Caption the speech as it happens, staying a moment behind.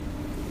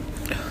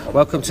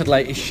Welcome to the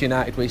latest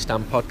United We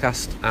Stand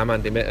podcast. I'm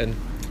Andy Mitten,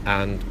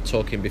 and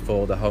talking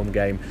before the home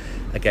game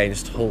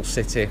against Hull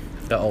City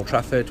at Old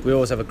Trafford. We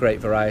always have a great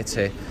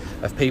variety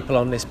of people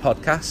on this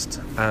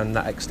podcast, and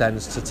that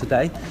extends to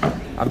today.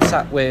 I'm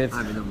sat with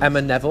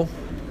Emma Neville.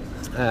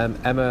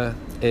 Emma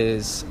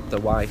is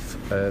the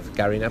wife of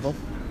Gary Neville,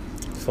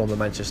 former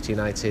Manchester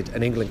United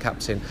and England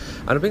captain.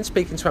 And I've been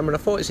speaking to Emma, and I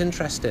thought it's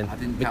interesting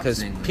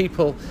because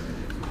people...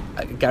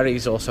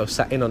 Gary's also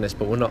sat in on this,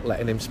 but we're not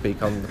letting him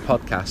speak on the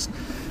podcast.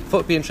 I thought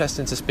it'd be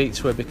interesting to speak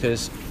to her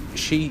because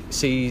she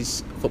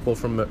sees football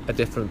from a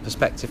different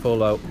perspective,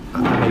 although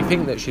I may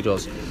think that she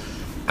does.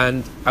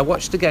 And I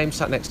watched the game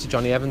sat next to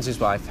Johnny Evans'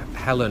 wife,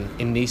 Helen,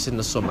 in Nice in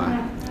the summer,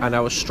 and I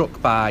was struck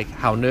by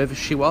how nervous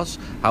she was,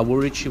 how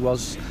worried she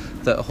was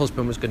that her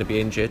husband was going to be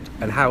injured,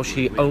 and how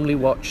she only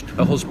watched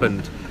her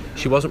husband.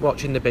 She wasn't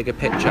watching the bigger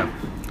picture.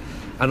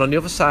 And on the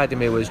other side of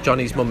me was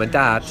Johnny's mum and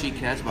dad. She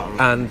cares about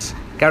her. And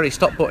Gary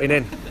stopped butting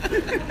in.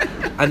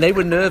 And they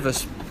were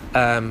nervous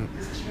and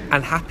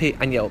happy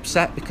and yet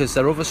upset because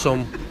their other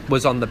son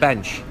was on the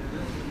bench.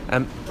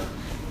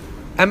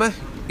 Emma,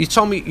 you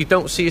told me you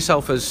don't see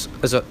yourself as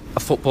a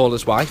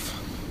footballer's wife.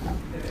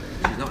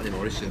 She's not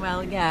anymore, is she?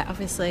 Well, yeah,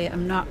 obviously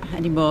I'm not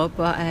anymore,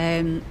 but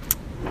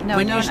no.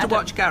 When you used to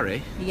watch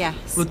Gary?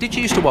 Yes. Well, did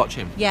you used to watch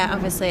him? Yeah,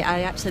 obviously.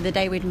 The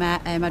day we'd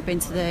met, I'd been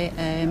to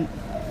the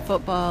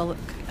football,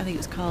 I think it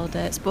was called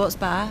Sports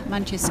Bar,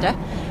 Manchester,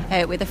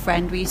 with a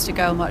friend. We used to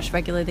go and watch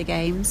regularly the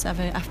games, have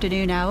an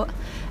afternoon out.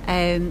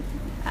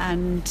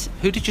 And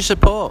who did you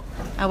support?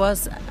 I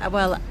was,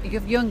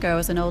 younger, I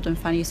was an Oldham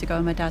fan. I used to go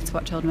with my dad to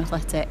watch Oldham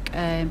Athletic.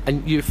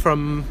 And you're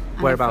from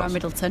whereabouts? I'm from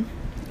Middleton.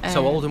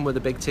 So Oldham were the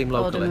big team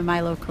locally? Oldham were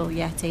my local,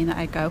 team that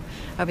I'd go.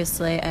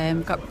 Obviously,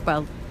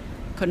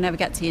 could never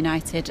get to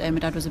United. My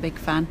dad was a big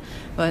fan,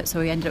 so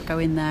we ended up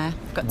going there.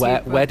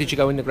 Where did you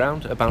go in the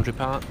ground? At Boundary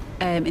Park?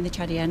 In the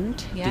Chaddy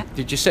End, yeah.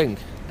 Did you sing?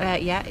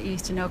 Yeah, I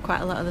used to know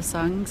quite a lot of the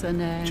songs. And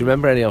do you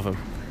remember any of them?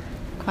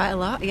 Quite a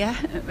lot, yeah.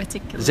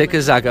 Particularly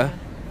Zigga Zagga?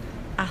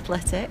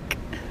 Athletic.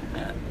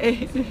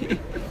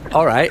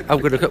 All right, I'm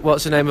going to...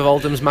 What's the name of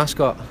Oldham's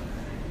mascot?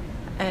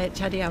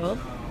 Chaddy Owl.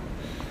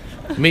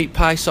 Meat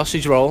pie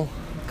sausage roll?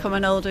 Come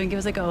on, Oldham, give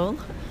us a goal.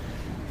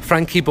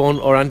 Frankie Bunn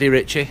or Andy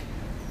Ritchie?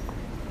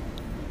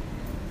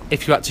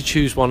 If you had to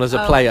choose one as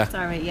a player.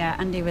 Sorry, yeah,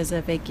 Andy was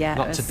a big,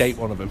 Not to date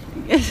one of them.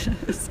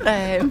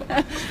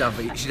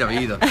 She'd have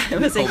either. I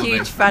was a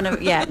huge fan of,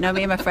 me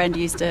and my friend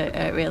used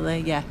to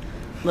really,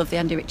 love the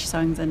Andy Ritchie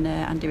songs, and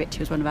Andy Ritchie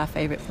was one of our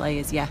favourite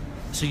players,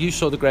 So you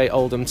saw the great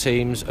Oldham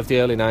teams of the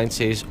early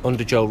 90s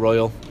under Joe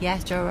Royle.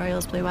 Yes, Joe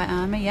Royle's Blue White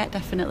Army,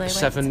 definitely.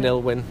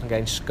 7-0 win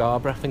against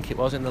Scarborough, I think it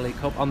was, in the League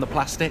Cup, on the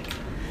plastic.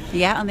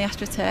 Yeah, on the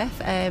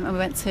AstroTurf, and we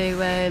went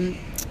to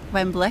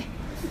Wembley.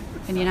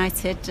 In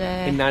United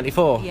in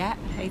 94? Yeah,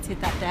 hated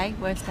that day,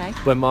 worst day.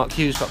 When Mark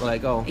Hughes got the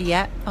late goal?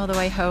 Yeah, all the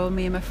way home,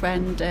 me and my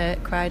friend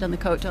cried on the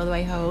coach all the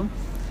way home.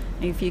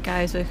 And a few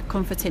guys were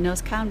comforting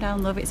us, calm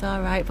down love, it's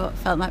alright, but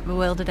felt like the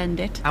world had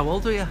ended. How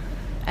old were you?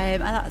 At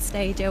that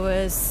stage I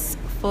was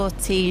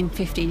 14,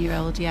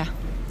 15-year-old,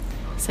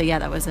 So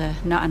that was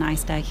not a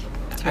nice day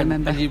to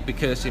remember. And you'd be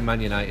cursing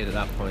Man United at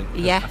that point?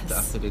 Yes.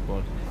 After they'd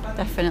won?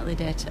 Definitely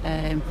did.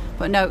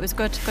 But no, it was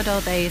good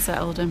old days at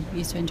Oldham.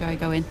 Used to enjoy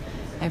going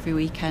every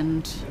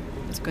weekend.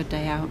 It was a good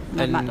day out.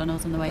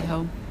 McDonald's on the way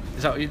home.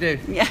 Is that what you do?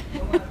 Yeah.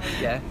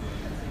 Yeah.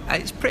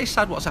 It's pretty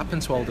sad what's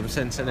happened to Oldham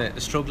since, isn't it?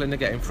 They're struggling to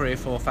getting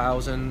 3,000 or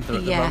 4,000. They're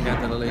at the wrong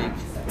end of the league.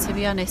 To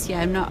be honest,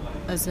 I'm not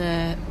as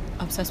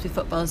obsessed with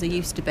football as I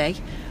used to be.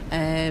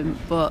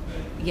 But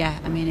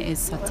it is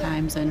sad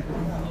times, and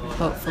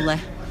hopefully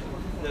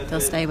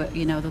they'll stay. They'll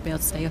be able to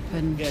stay up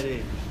and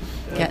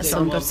get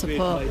some good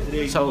support.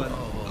 So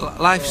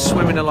life's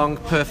swimming along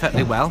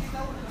perfectly well,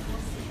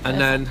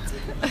 and then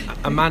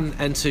a man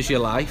enters your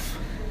life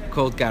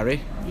called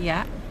Gary.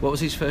 Yeah. What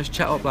was his first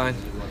chat up line?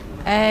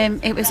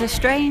 It was a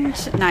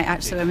strange night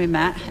actually when we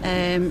met.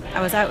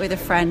 I was out with a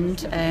friend.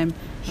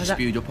 She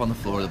spewed up on the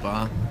floor of the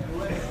bar.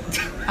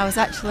 I was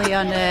actually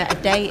on a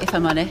date, if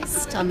I'm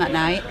honest, on that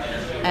night.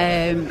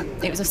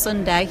 It was a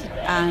Sunday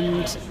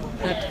and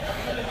I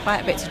had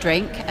quite a bit to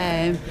drink.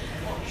 And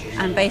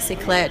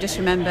basically I just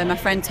remember my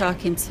friend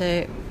talking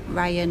to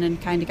Ryan, and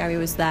kind of Gary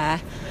was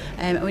there.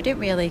 And we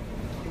didn't really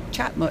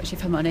chat much,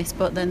 if I'm honest,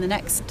 but then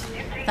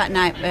that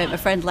night my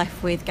friend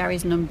left with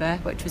Gary's number,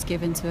 which was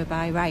given to her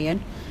by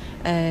Ryan.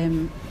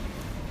 And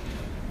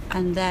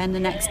then the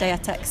next day I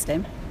texted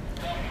him.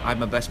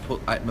 My best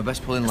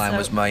pulling line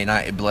was my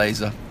United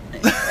blazer.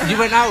 You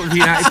went out with the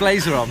United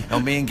blazer on? No,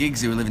 me and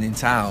Giggsy were living in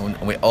town,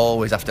 and we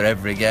always, after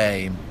every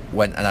game,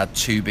 went and had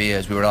 2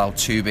 beers. We were allowed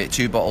 2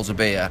 bottles of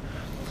beer.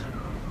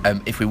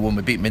 If we won,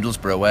 we beat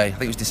Middlesbrough away. I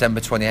think it was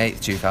December 28th,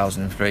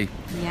 2003.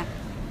 Yeah.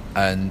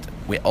 And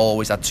we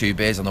always had 2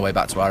 beers on the way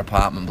back to our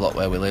apartment block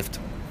where we lived.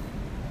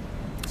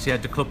 So you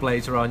had the club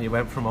blazer on, you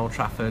went from Old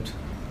Trafford.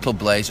 Club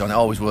blazer on, it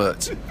always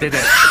worked. Did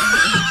it?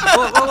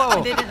 Whoa.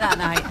 I did it that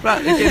night.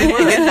 Right, it did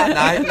that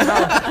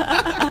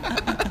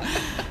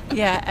night.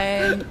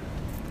 Yeah,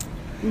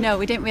 No,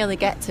 we didn't really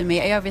get to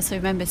meet. I obviously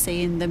remember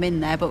seeing them in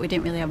there, but we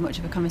didn't really have much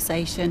of a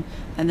conversation.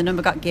 And the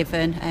number got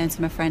given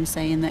to my friend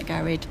saying that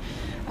Gary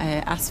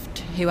asked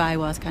who I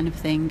was, kind of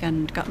thing,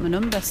 and got my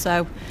number.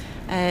 So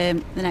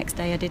the next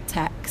day I did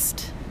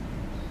text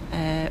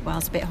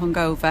whilst a bit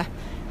hungover,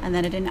 and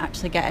then I didn't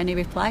actually get any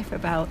reply for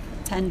about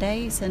 10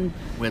 days. And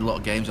we had a lot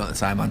of games on at the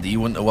time, Andy. You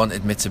wouldn't have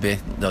wanted me to be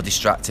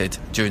distracted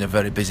during a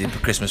very busy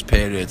Christmas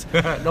period.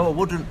 No, I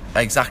wouldn't.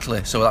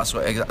 Exactly. So that's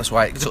why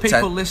it took the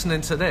people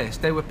listening to this,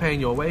 they were paying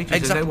your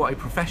wages, and they wanted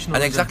professionals.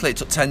 And exactly, it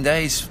took 10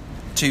 days,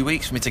 2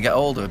 weeks for me to get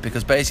hold of it,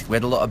 because basically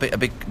we had a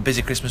big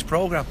busy Christmas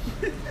programme.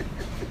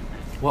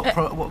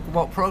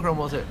 What programme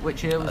was it?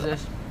 Which year was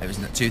this? It was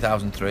in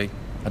 2003.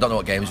 I don't know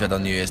what games we had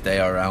on New Year's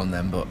Day or around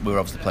then, but we were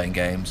obviously playing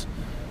games.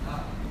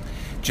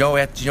 Do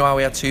you know how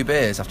we had 2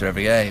 beers after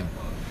every game?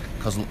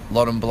 Because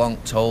Laurent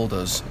Blanc told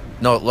us.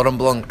 No, Laurent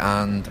Blanc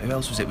and who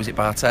else was it? Was it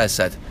Barthez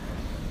said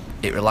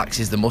it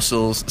relaxes the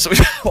muscles. So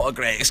what a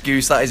great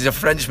excuse that is. A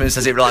Frenchman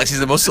says it relaxes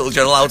the muscles.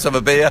 You're allowed to have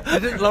a beer.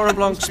 Didn't Laurent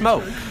Blanc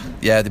smoke?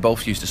 Yeah, they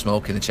both used to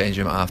smoke in the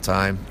changing room at half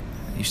time.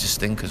 Used to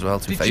stink as well,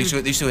 to be fair. They used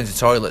to go into the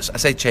toilets. I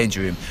say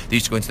changing room. They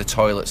used to go into the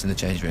toilets in the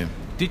changing room.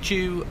 Did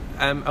you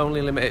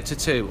only limit it to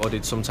 2, or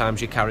did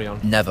sometimes you carry on?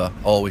 Never,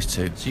 always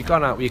 2. So you've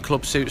gone out with your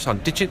club suits on.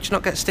 Did you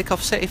not get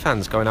stick-off City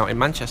fans going out in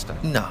Manchester?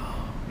 No.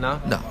 No,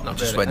 not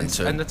just really. went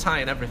into and the tie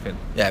and everything.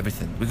 Yeah,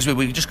 everything. Because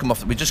we just come.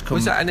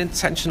 Was that an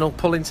intentional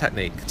pulling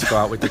technique to go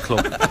out with the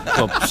club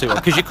suit on?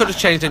 Because you could have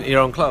changed into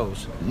your own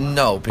clothes.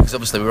 No, because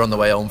obviously we were on the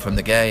way home from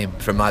the game,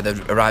 from either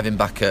arriving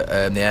back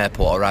at the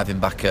airport or arriving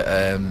back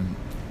at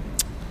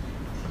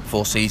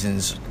Four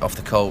Seasons off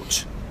the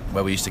coach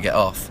where we used to get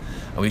off,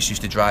 and we used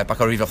to drive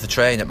back or even off the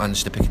train at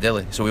Manchester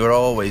Piccadilly. So we were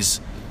always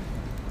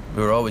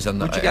on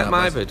the. Would you get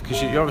mithered?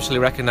 Because you're obviously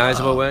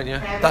recognisable, weren't you?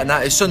 That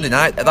night, it was Sunday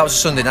night. That was a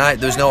Sunday night.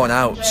 There was no one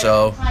out,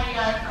 so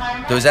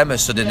there was Emma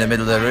stood in the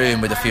middle of the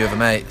room with a few of her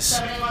mates,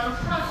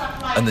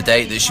 and the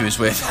date that she was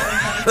with,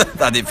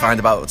 I didn't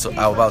find out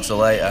till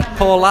later.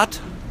 Poor lad.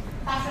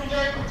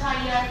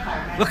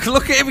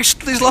 Look at him,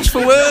 he's lost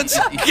for words.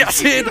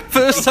 Get in,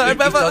 first time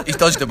ever. He's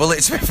dodged a bullet,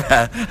 to be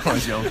fair. I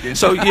was joking.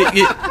 So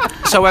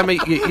so Emma,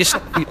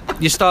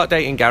 you start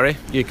dating Gary.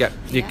 You get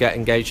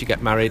engaged. You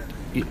get married.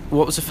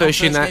 What was the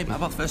first game? night? How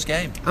about the first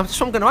game? That's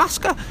what I'm going to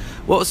ask her.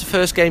 What was the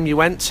first game you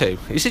went to?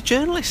 He's a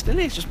journalist, isn't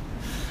he? Just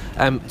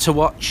to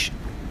watch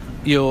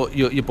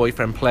your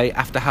boyfriend play.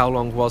 After how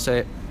long was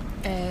it?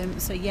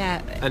 So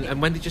yeah.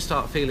 And when did you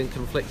start feeling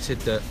conflicted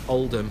that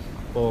Oldham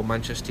or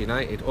Manchester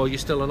United, or are you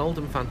still an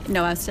Oldham fan?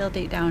 No, I'm still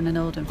deep down an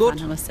Oldham fan,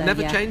 I must say.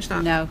 Never changed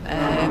that? No.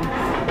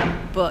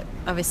 But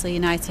obviously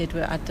United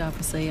had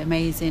obviously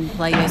amazing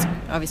players.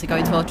 Obviously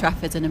going to Old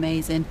Trafford's an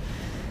amazing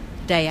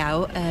day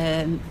out.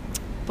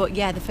 But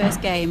yeah, the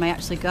first game I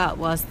actually got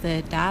was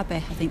the derby, I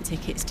think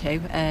tickets to.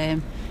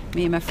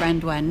 Me and my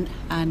friend went,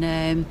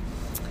 and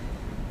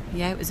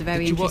yeah, it was a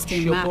very interesting match.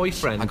 Did you watch your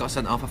boyfriend? I got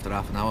sent off after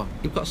half an hour.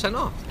 You got sent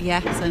off?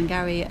 Yes, and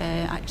Gary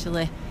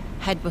actually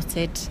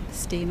headbutted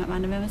Steve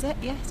McManaman, was it?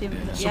 Yeah, Steve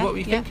McManaman. So what were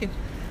you thinking?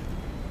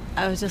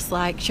 I was just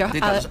like shocked.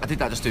 I did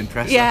that just to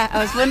impress her. Yeah,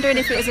 I was wondering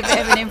if it was a bit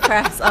of an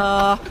impress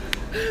or...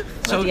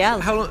 So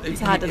how long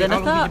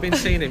have you been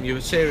seeing him? You were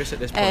serious at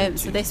this point?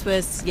 So this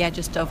was,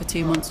 just over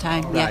 2 months'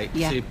 time. Right,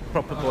 yeah. So you're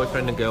proper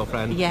boyfriend and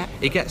girlfriend. Yeah.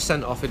 He gets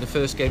sent off in the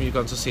first game you've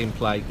gone to see him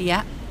play.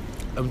 Yeah.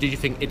 And did you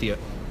think, idiot?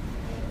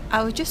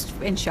 I was just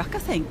in shock, I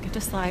think.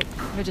 Just like,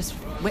 I just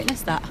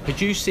witnessed that.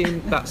 Had you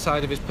seen that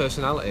side of his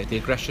personality, the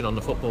aggression on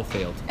the football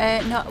field?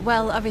 No,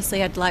 well,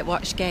 obviously I'd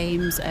watched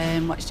games,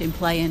 watched him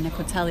play, and I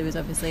could tell he was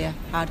obviously a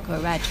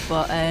hardcore Reg,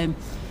 but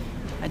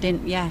I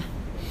didn't,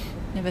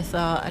 never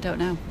thought, I don't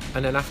know.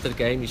 And then after the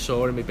game you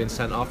saw him, he'd been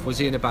sent off. Was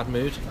he in a bad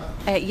mood?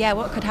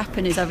 What could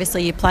happen is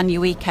obviously you plan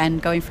your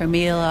weekend going for a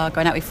meal or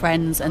going out with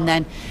friends, and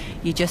then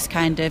you just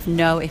kind of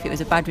know if it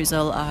was a bad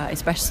result, or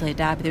especially a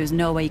derby, there was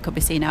no way you could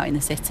be seen out in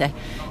the city.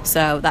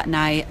 So that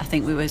night I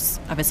think we was,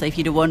 obviously if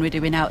you'd have won we'd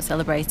have been out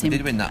celebrating. We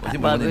did win that, we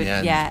didn't win in the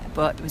end. Yeah,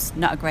 but it was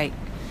not a great,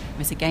 it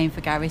was a game for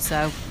Gary,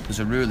 so... There's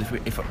a rule,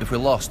 if we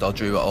lost or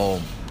drew at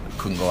home, we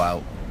couldn't go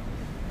out.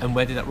 And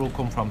where did that rule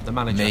come from? The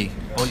manager? Me.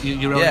 Or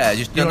your own, yeah,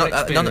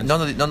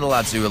 none of the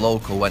lads who were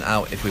local went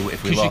out if we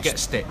lost. Because you get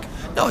stick.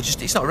 No,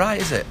 it's not right,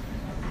 is it?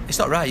 It's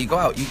not right. You go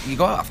out. You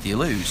go out after you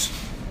lose,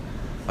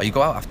 or you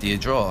go out after you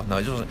draw. No,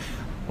 it doesn't.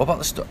 What about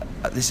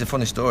this is a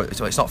funny story.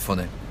 It's not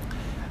funny.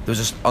 There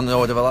was on the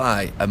word of a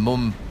lie. A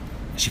mum,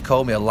 she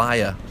called me a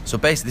liar. So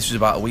basically, this was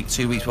about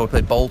 2 weeks before we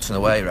played Bolton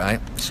away.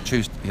 Right? It's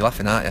true. You're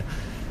laughing, aren't you?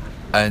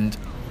 And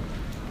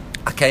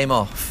I came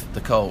off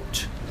the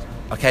coach.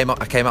 I came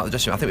out of the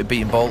dressing room. I think we'd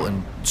beaten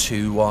Bolton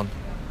 2-1.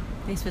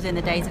 This was in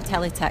the days of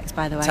teletext,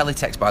 by the way.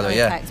 Teletext, by the way,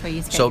 yeah.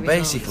 So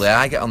basically,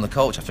 I get on the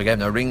coach after a game,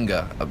 and I ring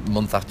her a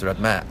month after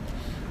I'd met.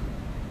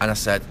 And I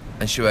said,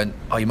 and she went,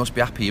 "Oh, you must be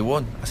happy you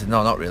won." I said,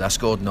 "No, not really. I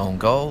scored an own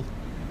goal."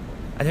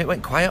 And it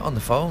went quiet on the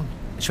phone.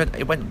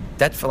 It went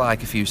dead for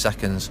like a few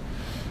seconds.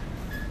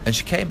 And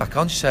she came back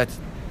on. She said,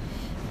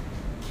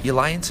 "You're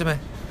lying to me.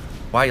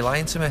 Why are you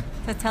lying to me?"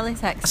 The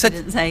teletext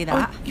didn't say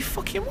that. "You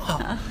fucking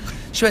what?"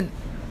 She went,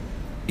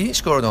 "You didn't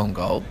score an own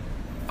goal."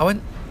 I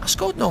went, I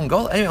scored an own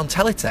goal. Anyway, on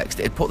teletext,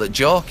 it had put that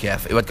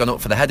Djorkaeff, who had gone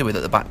up for the header with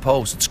at the back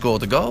post, had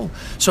scored a goal.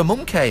 So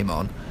Mum came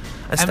on.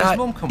 And Emma's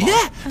mum come on?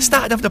 Yeah,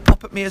 started having a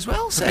pop at me as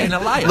well, saying,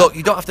 being a liar? "Look,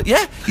 you don't have to.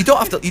 Yeah, you don't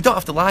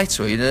have to lie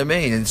to her. You know what I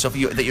mean? And stuff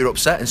that you're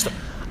upset and stuff."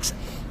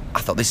 I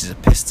thought, this is a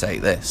piss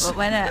take. This. But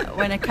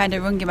when I kind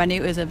of rung him, I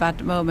knew it was a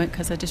bad moment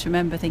because I just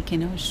remember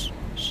thinking, "Oh,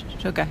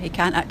 sugar, he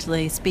can't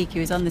actually speak."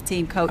 He was on the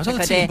team coach. I was on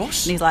the team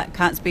bus. And he's like,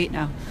 "Can't speak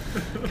now,"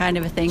 kind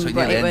of a thing. So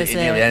but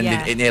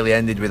it nearly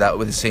ended with that.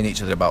 With seeing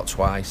each other about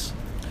twice.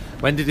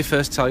 When did he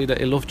first tell you that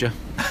he loved you?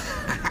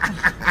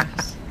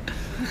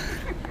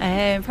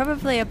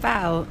 Probably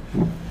about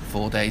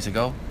 4 days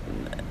ago.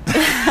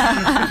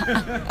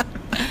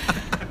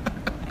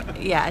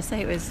 Yeah, I'd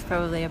say it was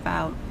probably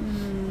about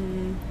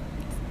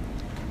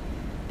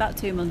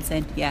 2 months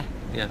in. Yeah.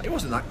 It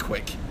wasn't that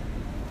quick.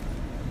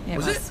 Yeah,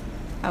 Was it?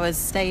 I was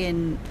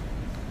staying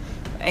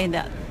in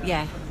that.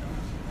 Yeah.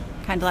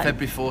 Kind of like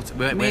February 14th.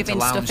 We went to moving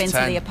Lounge stuff into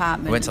 10. the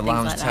apartment. We went to and things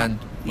Lounge like 10.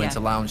 that. We went to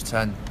Lounge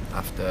 10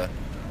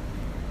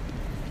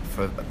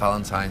 for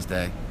Valentine's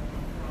Day.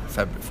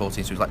 February 14th. So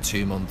it was like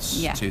 2 months.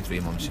 Yeah. 2-3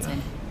 months. That's Yeah.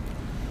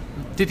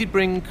 it. Did he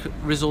bring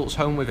results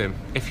home with him?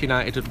 If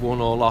United had won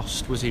or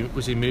lost, was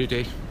he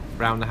moody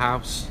round the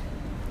house?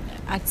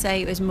 I'd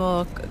say it was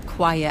more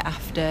quiet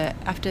after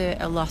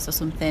a loss or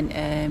something.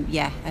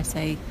 I'd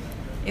say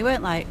it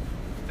weren't like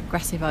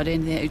aggressive or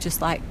anything. It was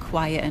just like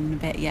quiet and a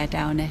bit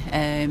downy.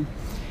 And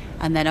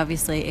then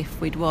obviously if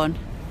we'd won,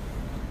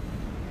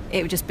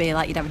 it would just be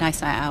like you'd have a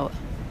nice night out.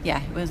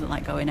 Yeah, it wasn't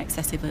like going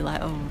excessively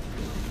like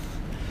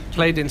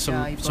Played in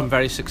Joy, some but-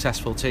 very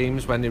successful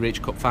teams. When they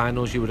reached cup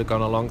finals, you would have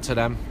gone along to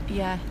them.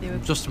 Yeah, they were.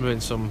 Just to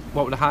win some.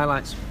 What were the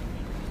highlights?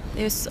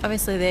 It was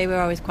obviously they were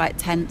always quite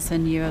tense,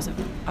 and you was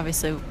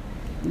obviously,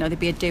 there'd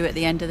be a do at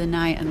the end of the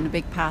night and a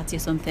big party or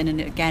something. And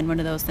again, one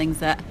of those things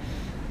that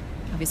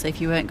obviously if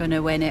you weren't going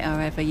to win it or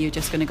whatever, you're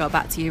just going to go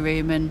back to your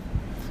room and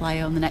fly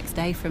home the next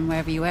day from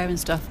wherever you were and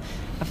stuff.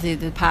 Obviously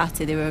the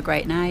party, they were a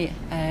great night.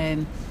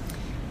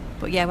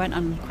 But yeah, I went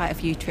on quite a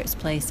few trips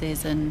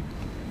places, and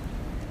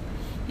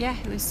yeah,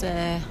 it was.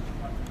 They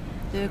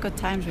were good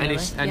times, really.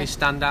 Any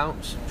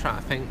standouts? I'm trying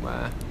to think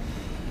where.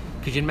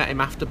 Because you met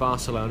him after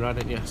Barcelona,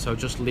 hadn't you? So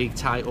just league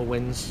title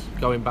wins,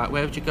 going back.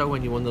 Where would you go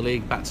when you won the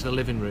league? Back to the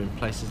living room,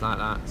 places like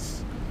that.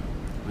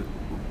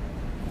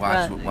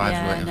 Wives weren't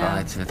no.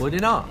 invited. Would you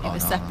not? It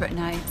was separate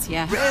nights,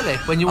 yeah. Really?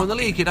 When you won the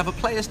league, you'd have a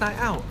players' night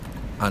out.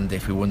 And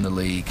if we won the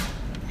league,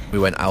 we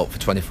went out for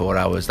 24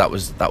 hours. That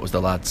was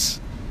the lads.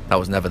 That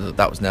was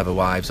never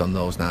wives on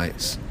those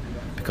nights,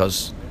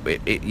 because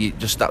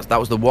that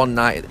was the one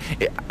night.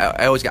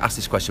 I always get asked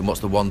this question: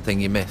 what's the one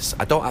thing you miss?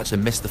 I don't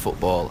actually miss the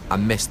football. I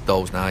missed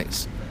those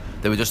nights.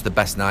 They were just the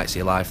best nights of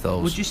your life.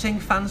 Those. Would you sing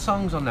fan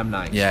songs on them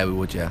nights? Yeah, we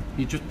would. Yeah.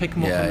 You just pick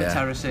them up on the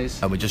terraces,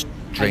 and we just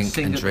drink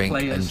sing and at the drink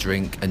players. and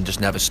drink and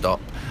just never stop.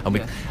 And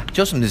Yeah.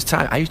 just when there's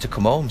time, I used to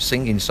come home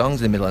singing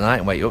songs in the middle of the night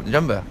and wake you up.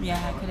 Remember? Yeah,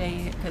 I could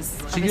hear you because.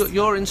 So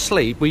you're in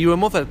sleep. Were you a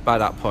mother by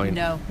that point?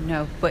 No,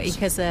 but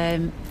because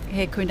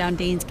here coming down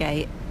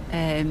Deansgate,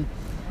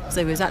 so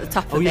it was at the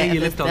top of Oh, yeah, it. you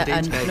lived on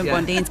Deansgate, number yeah.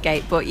 1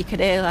 Deansgate, but you could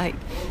hear like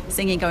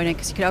singing going in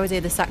because you could always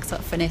hear the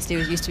saxophonist who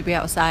used to be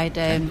outside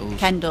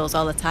Kendall's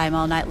all the time,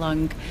 all night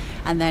long,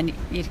 and then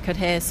you could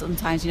hear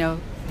sometimes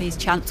these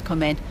chants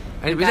come in.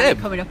 And it The was guy him?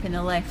 coming up in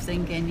the lift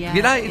singing, yeah,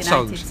 United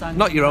songs,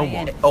 not your own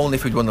playing. one. Only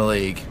if we'd won the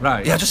league.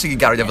 Right. Yeah, just singing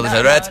Gary Devil is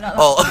a no, Red.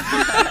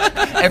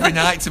 not Every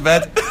night to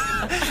bed.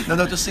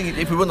 No, just singing.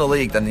 If we won the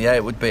league, then yeah,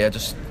 it would be. I'd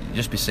just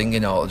be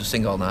singing just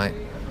sing all night.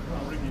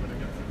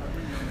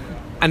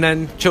 And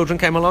then children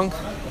came along.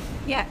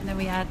 Yeah, and then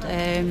we had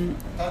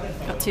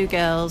got 2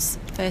 girls.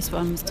 First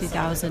one was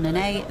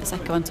 2008, the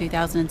second one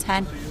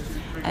 2010,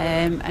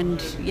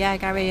 and yeah,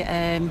 Gary.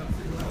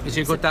 Is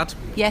he a good dad?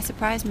 Yeah,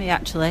 surprised me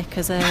actually,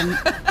 because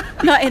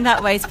not in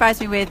that way. Surprised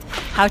me with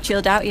how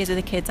chilled out he is with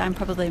the kids. I'm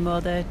probably more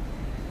the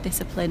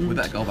disciplined We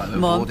better go back to the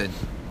mum. boarding.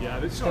 Yeah,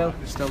 still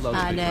loads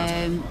of people.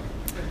 And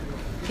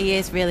he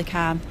is really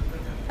calm,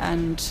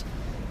 and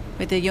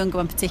with the younger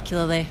one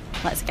particularly,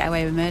 lets get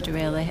away with murder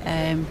really.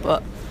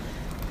 But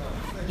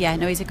yeah,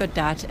 no, he's a good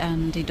dad,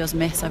 and he does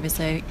miss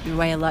obviously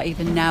away a lot.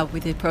 Even now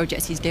with the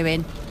projects he's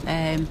doing,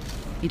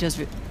 he does.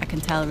 I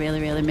can tell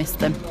really miss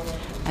them,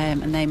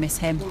 and they miss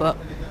him. But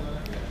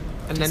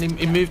And then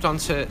he moved on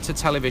to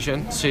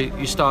television, so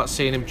you start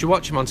seeing him. Do you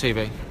watch him on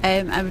TV?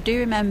 I do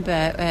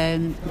remember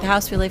the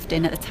house we lived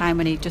in at the time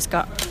when he just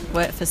got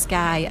work for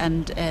Sky,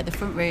 and the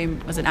front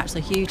room wasn't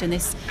actually huge, and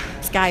this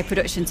Sky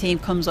production team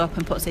comes up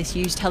and puts this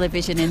huge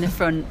television in the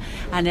front,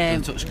 and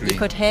you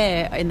could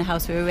hear in the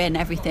house we were in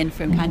everything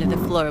from kind of the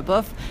floor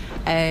above.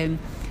 And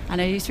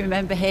I used to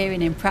remember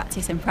hearing him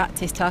practice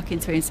talking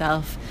to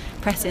himself,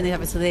 pressing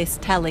obviously this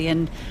telly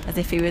and as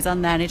if he was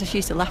on there, and I just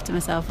used to laugh to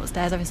myself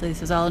upstairs. Obviously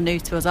this was all new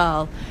to us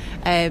all.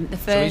 The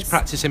first, so he's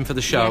practicing for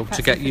the show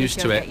to get used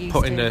to it,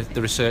 putting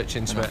the research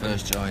into it.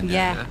 First joined,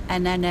 yeah.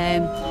 And then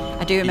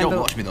I do remember. You don't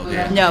watch me though, do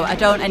you? No, I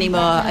don't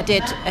anymore. I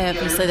did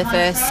obviously the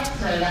first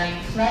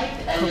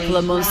couple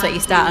of months that you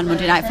start on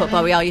Monday Night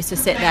Football. We all used to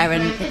sit there,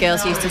 and the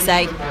girls used to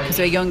say, because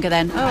we were younger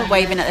then,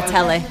 waving at the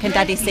telly, "Can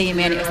Daddy see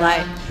me?" And it was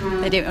like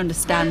they didn't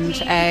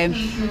understand.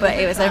 But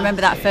it was. I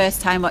remember that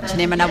first time watching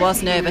him, and I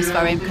was nervous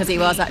for him because he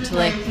was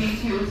actually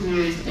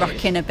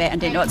rocking a bit and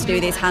didn't know what to do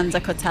with his hands. I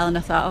could tell, and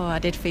I thought, I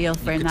did feel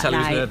for him that night. He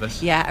was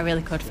nervous. Yeah, I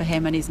really could for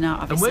him, and he's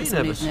not. Obviously,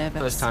 and were you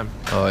nervous first time?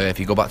 Oh yeah, if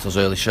you go back to those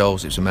early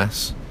shows, it was a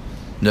mess.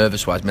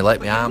 Nervous wise,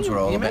 my arms were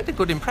all. You made a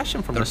good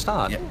impression from the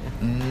start.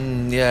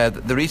 Yeah,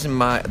 the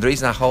reason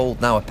I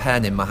hold now a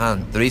pen in my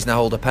hand, the reason I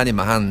hold a pen in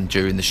my hand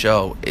during the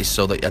show is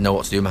so that I know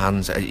what to do with my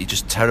hands. It's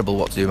just terrible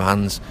what to do with my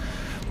hands.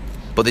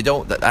 But they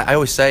don't. I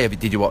always say,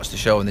 "Did you watch the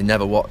show?" And they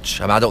never watch.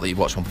 I mean, I don't think you've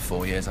watched one for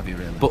 4 years, have you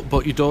really?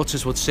 But your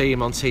daughters would see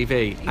him on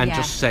TV and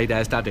just say,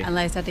 "There's Daddy." And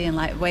there's Daddy, and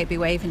like be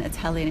waving at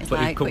telly, and it's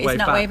but but he's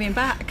not waving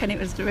back, and it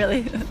was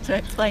really to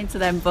explain to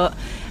them. But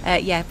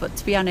but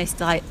to be honest,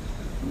 like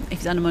if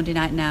he's on a Monday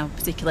night now,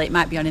 particularly, it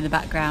might be on in the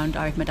background,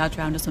 or if my dad's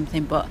round or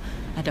something. But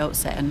I don't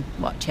sit and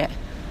watch it.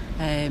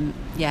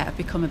 I've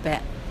become a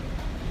bit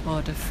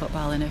bored of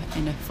football in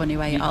a funny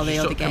way. All the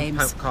other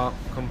games.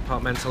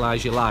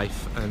 Compartmentalise your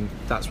life, and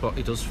that's what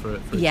he does for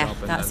his job.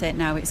 That's it.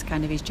 Now it's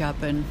kind of his job,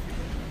 and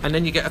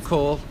then you get a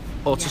call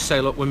or to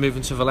say, look, we're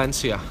moving to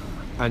Valencia,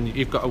 and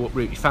you've got to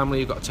uproot your family,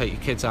 you've got to take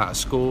your kids out of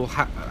school.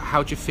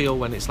 How do you feel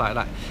when it's like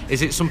that?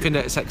 Is it something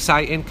that's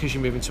exciting because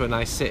you're moving to a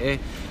nice city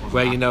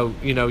where you know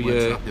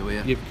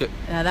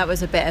that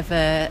was a bit of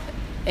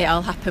it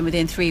all happened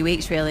within 3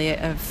 weeks really.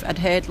 I'd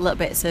heard little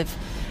bits of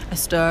a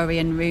story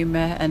and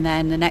rumour, and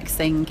then the next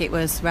thing it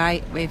was,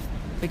 right, we're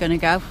going to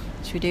go,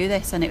 should we do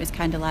this? And it was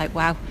kind of like,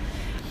 wow.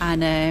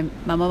 And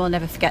my mum will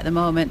never forget the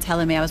moment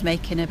telling me I was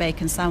making a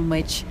bacon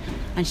sandwich,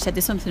 and she said,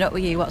 "There's something up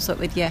with you, what's up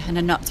with you?" And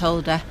I'd not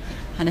told her,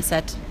 and I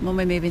said, "Mum,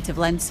 we're moving to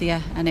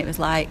Valencia." And it was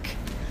like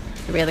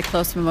really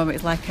close to my mum. It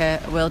was like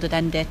a world had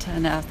ended,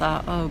 and I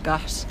thought, oh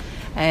gosh.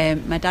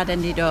 My dad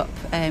ended up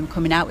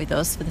coming out with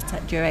us for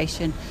the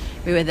duration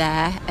we were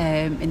there,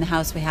 in the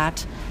house we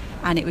had,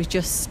 and it was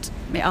just,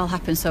 it all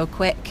happened so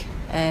quick,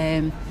 so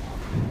I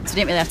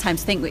didn't really have time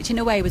to think, which in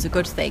a way was a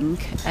good thing.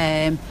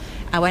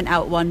 I went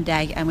out one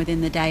day, and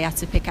within the day I had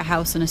to pick a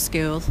house and a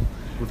school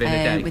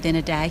within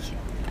a day,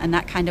 and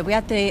that kind of, we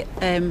had the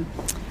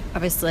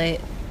obviously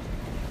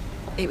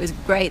it was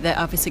great that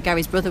obviously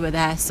Gary's brother were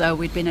there, so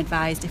we'd been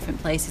advised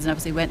different places, and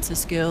obviously went to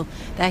school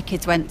their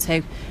kids went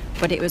to,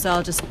 but it was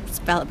all just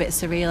felt a bit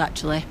surreal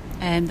actually.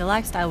 The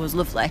lifestyle was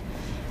lovely,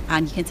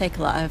 and you can take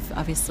a lot of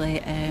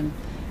obviously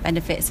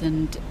benefits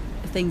and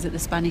things that the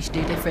Spanish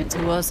do different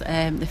to us.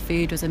 The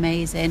food was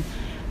amazing,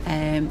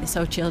 they're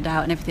so chilled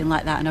out and everything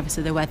like that, and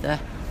obviously the weather,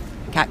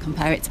 can't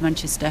compare it to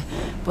Manchester,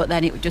 but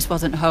then it just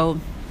wasn't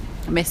home.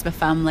 I missed my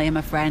family and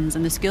my friends,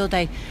 and the school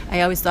day I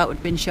always thought would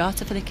have been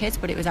shorter for the kids,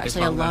 but it was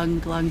actually a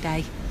long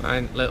day.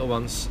 Mine little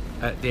ones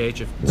at the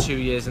age of 2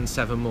 years and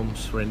 7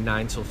 months were in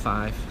 9 till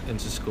 5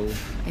 into school.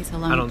 It's a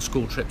long. And on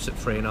school trips at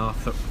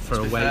 3.5 for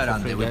a week.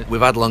 Andy,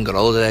 we've had longer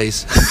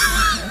holidays.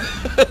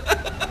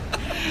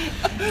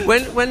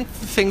 When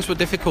things were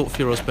difficult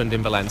for your husband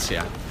in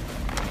Valencia,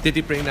 did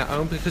he bring that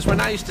home? Because when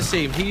I used to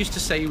see him, he used to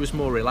say he was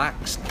more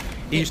relaxed.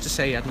 He used to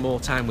say he had more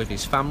time with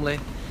his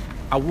family.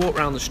 I walked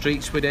around the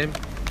streets with him.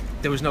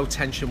 There was no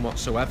tension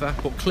whatsoever,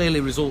 but clearly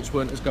results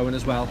weren't as going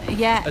as well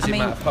as he might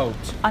have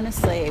hoped.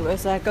 Honestly, it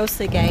was go to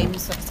the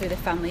games, obviously with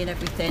the family and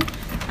everything,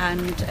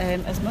 and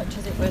as much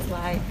as it was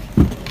like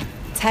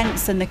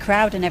tense and the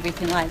crowd and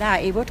everything like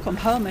that, he would come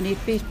home and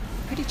he'd be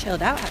pretty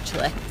chilled out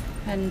actually,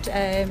 and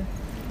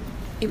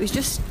it was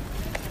just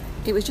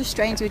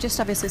strange. We were just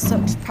obviously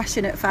such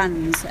passionate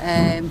fans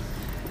that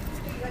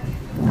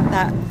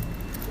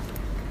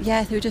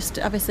there were just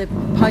obviously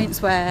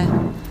points where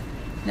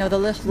the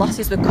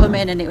losses would come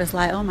in, and it was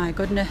like, oh my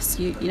goodness,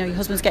 your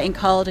husband's getting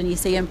called, and you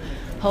see him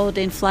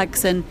holding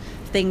flags and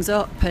things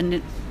up,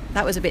 and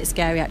that was a bit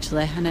scary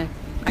actually. And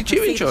I could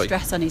see the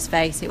stress on his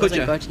face. It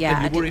wasn't good.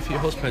 Yeah, did you worry for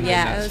your husband?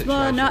 Yeah, it was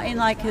more not in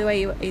like the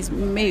way he's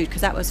moved,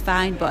 because that was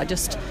fine, but I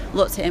just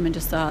looked at him and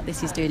just thought,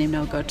 this is doing him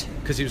no good.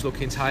 Because he was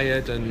looking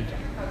tired and.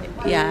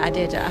 Yeah, I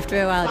did. After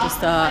a while, I just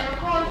thought,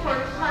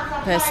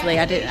 personally,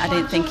 I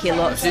didn't think he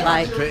looked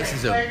like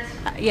criticism.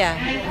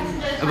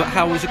 But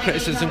how was the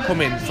criticism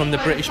coming from the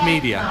British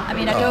media? I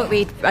mean, I don't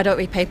read papers, I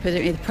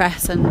don't read the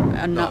press,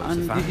 and not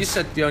on. You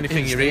said the only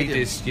thing you read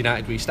is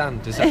United We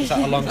Stand. Is that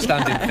a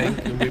long-standing thing?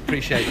 And we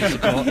appreciate your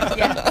support.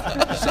 Yeah.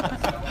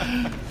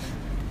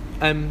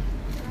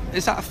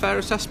 Is that a fair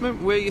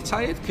assessment? Were you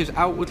tired? Because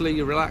outwardly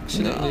you're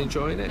relaxing and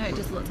enjoying it. No, it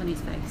just looked on his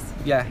face.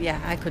 Yeah.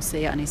 Yeah, I could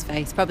see it on his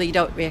face. Probably you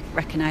don't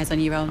recognise on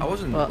your own. I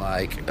wasn't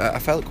I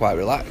felt quite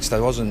relaxed. I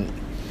wasn't,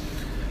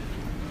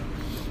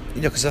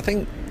 because I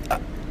think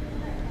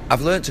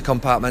I've learned to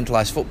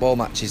compartmentalise football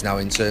matches now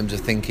in terms of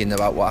thinking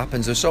about what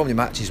happens. There's so many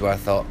matches where I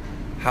thought,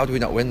 how do we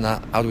not win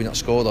that? How do we not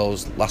score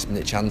those last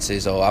minute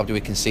chances, or how do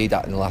we concede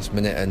that in the last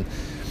minute? And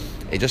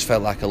it just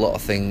felt like a lot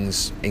of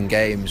things in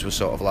games were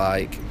sort of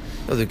like,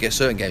 there get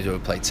certain games where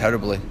we played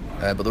terribly,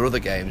 but there were other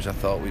games I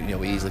thought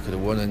we easily could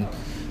have won.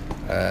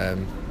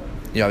 And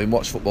I've been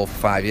watching football for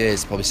 5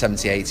 years, probably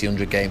 70, 80,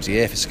 100 games a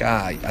year for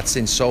Sky. I'd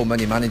seen so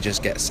many managers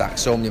get sacked,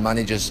 so many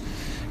managers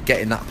get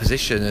in that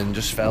position, and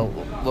just felt,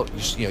 look,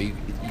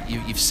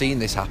 you've seen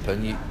this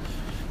happen.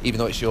 Even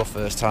though it's your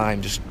first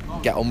time, just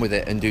get on with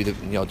it and do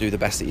the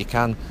best that you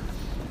can.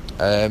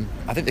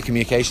 I think the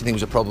communication thing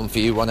was a problem for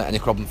you, wasn't it? Any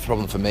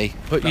problem for me.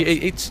 But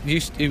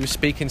you were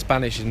speaking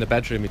Spanish in the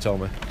bedroom, you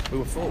told me. We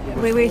were four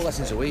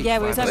lessons a week. Yeah,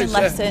 we were having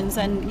lessons,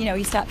 and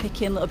you start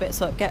picking a little bit,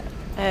 so get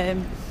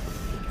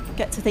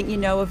to think you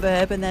know a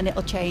verb, and then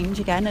it'll change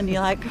again, and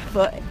you're like,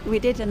 but we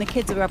did, and the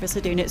kids were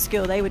obviously doing it at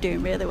school. They were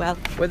doing really well.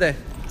 Were they?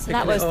 So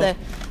that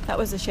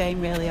was the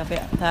shame really of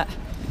it. That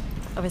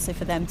obviously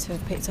for them to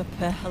have picked up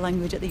a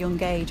language at the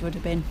young age would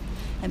have been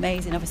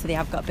amazing. Obviously they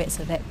have got bits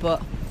of it,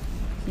 but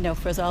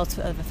for us all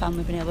to have a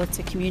family being able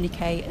to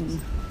communicate and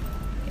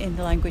in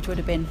the language would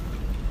have been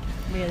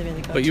really,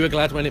 really good. But you were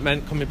glad when it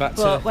meant coming back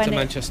to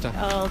Manchester?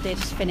 When it all did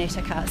finish,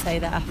 I can't say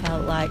that I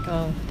felt like,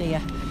 oh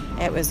dear,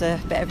 it was a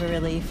bit of a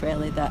relief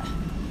really that...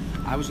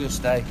 I was going to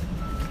stay.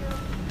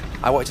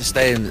 I wanted to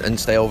stay and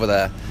stay over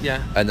there.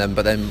 Yeah.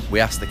 But then we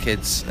asked the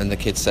kids, and the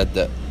kids said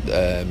that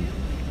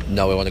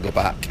no, we want to go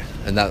back.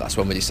 And that's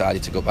when we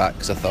decided to go back,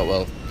 because I thought,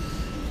 well,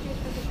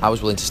 I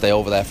was willing to stay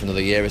over there for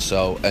another year or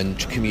so and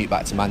commute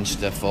back to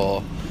Manchester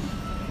for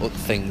other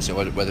things,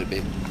 whether it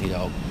be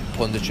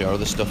punditry or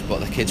other stuff. But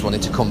the kids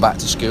wanted to come back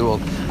to school.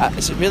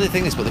 It's really the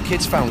thing is, but the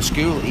kids found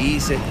school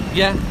easy.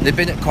 Yeah. They've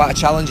been at quite a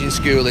challenging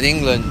school in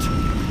England,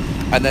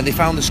 and then they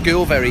found the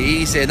school very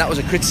easy, and that was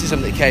a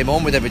criticism that they came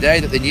on with every day,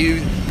 that they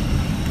knew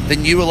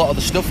a lot of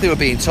the stuff they were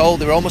being told.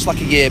 They were almost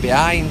like a year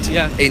behind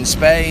in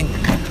Spain,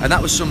 and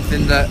that was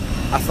something that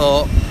I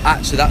thought,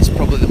 actually, that's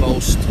probably the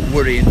most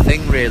worrying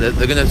thing, really.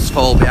 They're going to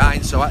fall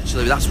behind. So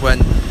actually, that's when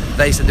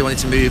they said they wanted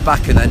to move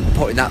back, and then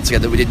putting that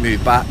together, we did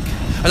move back.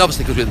 And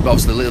obviously, because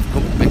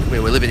we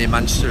were living in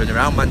Manchester and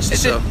around Manchester.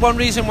 Is it one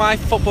reason why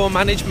football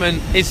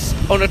management is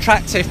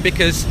unattractive?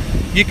 Because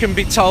you can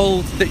be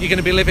told that you're going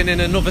to be living in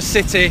another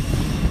city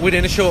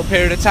within a short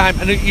period of time,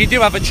 and you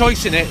do have a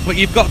choice in it, but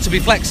you've got to be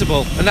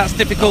flexible, and that's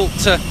difficult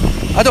to...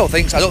 I don't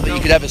think so. I don't think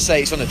you could ever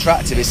say it's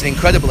unattractive. It's an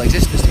incredible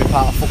existence to be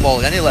part of football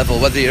at any level,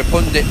 whether you're a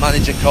pundit,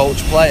 manager,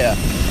 coach, player.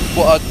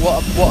 What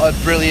a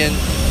brilliant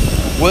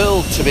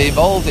world to be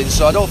involved in.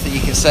 So I don't think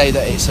you can say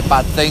that it's a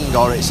bad thing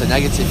or it's a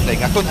negative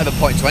thing. I couldn't ever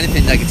point to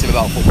anything negative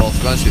about football, to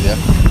be honest with you.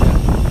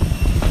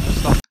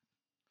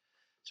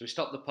 So we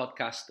stopped the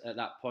podcast at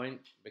that point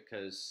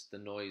because the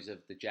noise of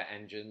the jet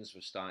engines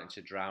was starting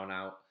to drown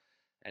out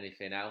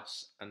anything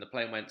else, and the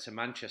plane went to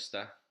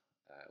Manchester,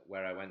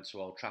 where I went to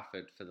Old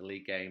Trafford for the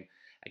league game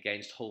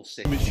against Hull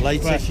City.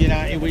 Latest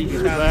United week.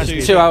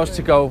 2 hours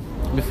to go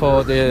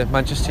before the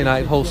Manchester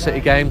United Hull City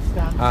game.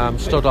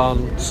 Stood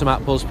on St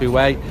Matt Busby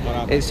Way.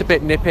 It's a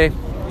bit nippy.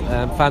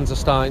 Fans are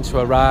starting to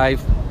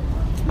arrive,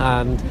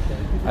 and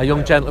a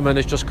young gentleman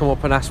has just come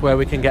up and asked where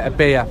we can get a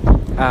beer.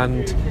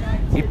 And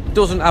he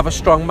doesn't have a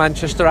strong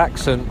Manchester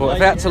accent, but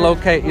if I had to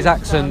locate his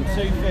accent,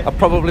 I'd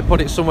probably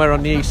put it somewhere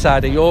on the east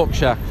side of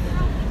Yorkshire.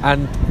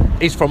 And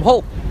he's from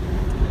Hull,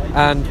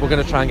 and we're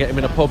going to try and get him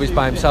in a pub. He's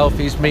by himself,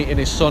 he's meeting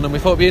his son, and we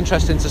thought it'd be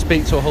interesting to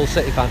speak to a Hull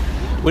City fan.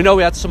 We know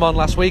we had some on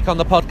last week on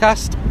the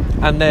podcast,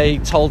 and they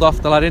told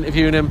off the lad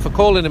interviewing him for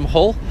calling him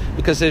Hull,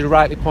 because they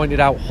rightly pointed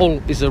out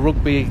Hull is a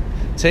rugby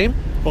team.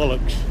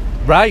 Bollocks.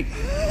 Right.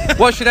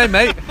 What's your name,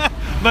 mate?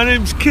 My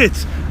name's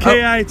Kit.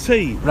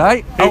 K-I-T.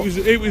 Right.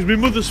 It was my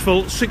mother's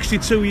fault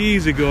 62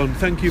 years ago, and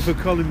thank you for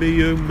calling me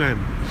young man.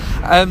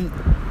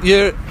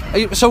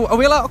 So are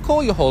we allowed to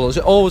call you Hull, or is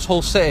it always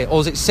Hull City,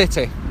 or is it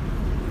City?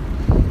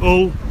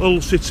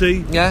 Hull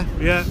City. Yeah.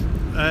 Yeah.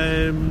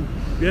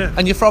 Yeah.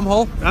 And you're from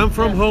Hull? I'm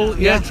from Hull.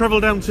 Yeah.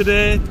 Travelled down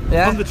today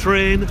on the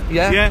train.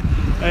 Yeah.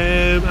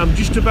 I'm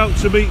just about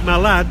to meet my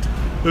lad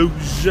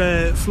who's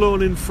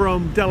flown in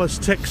from Dallas,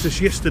 Texas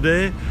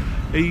yesterday.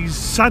 He's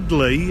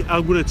sadly,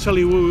 I'm going to tell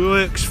you who he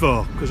works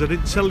for, because I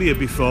didn't tell you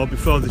before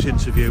this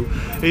interview.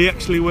 He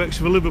actually works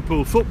for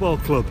Liverpool Football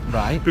Club.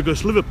 Right.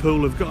 Because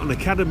Liverpool have got an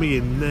academy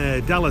in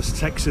Dallas,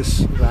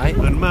 Texas. Right.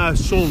 And my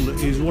son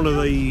is one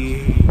of the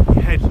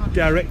head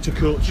director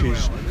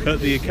coaches at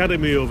the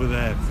academy over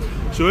there.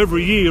 So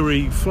every year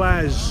he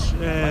flies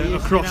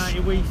across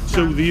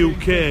to the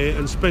UK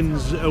and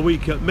spends a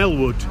week at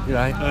Melwood.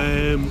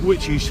 Right.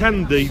 Which is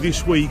handy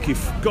this week. He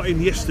got in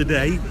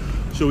yesterday.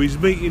 So he's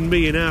meeting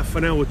me in half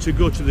an hour to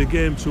go to the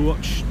game to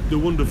watch the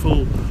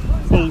wonderful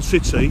Hull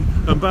City.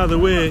 And by the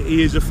way,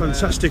 he is a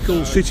fantastic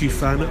Hull City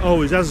fan,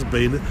 always has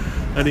been.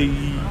 And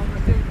he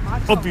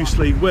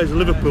obviously wears a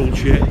Liverpool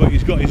shirt, but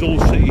he's got his Hull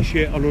City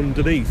shirt on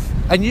underneath.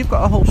 And you've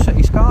got a Hull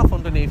City scarf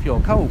underneath your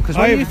coat, because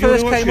when you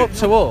first came up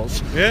to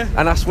us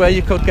and asked where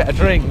you could get a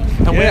drink,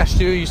 and we asked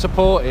you who you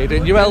supported,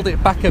 and you held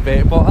it back a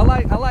bit, but I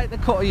like the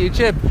cut of your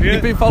jib.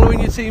 You've been following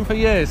your team for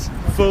years.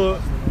 For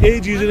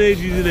ages and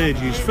ages and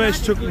ages.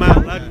 First took my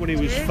lad when he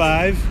was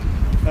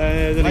 5,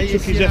 Then he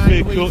took his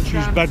FA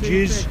coach's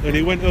badges and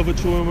he went over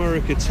to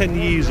America 10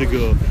 years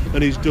ago,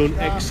 and he's done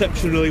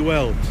exceptionally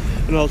well.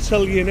 And I'll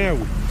tell you now,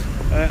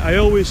 I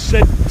always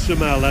said to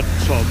my lad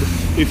Tom,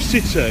 if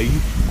City,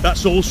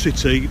 that's all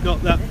City,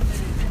 not that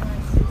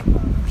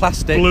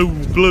Plastic.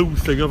 blue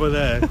thing over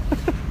there.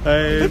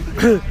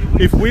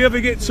 If we ever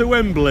get to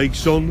Wembley,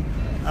 son,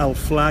 I'll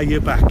fly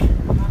you back.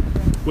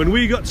 When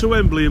we got to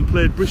Wembley and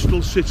played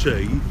Bristol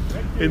City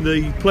in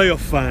the playoff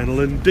final,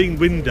 and Dean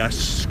Windass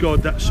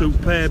scored that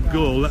superb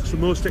goal, that's the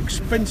most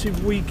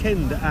expensive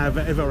weekend I've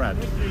ever had,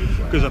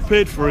 because I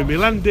paid for him. He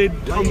landed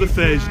on the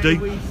Thursday,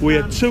 we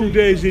had 2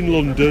 days in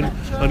London,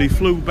 and he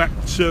flew back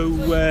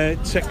to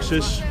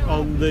Texas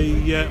on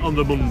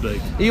the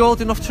Monday. Are you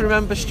old enough to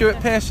remember Stuart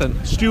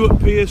Pearson? Stuart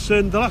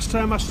Pearson, the last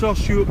time I saw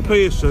Stuart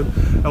Pearson,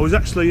 I was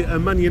actually at a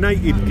Man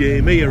United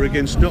game here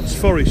against Notts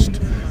Forest.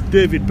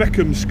 David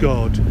Beckham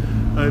scored,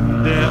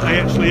 and I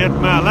actually had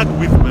my lad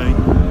with me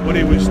when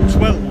he was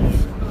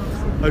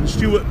 12, and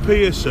Stuart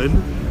Pearson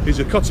is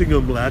a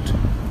Cottingham lad,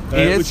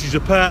 which is a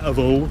part of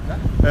Hull.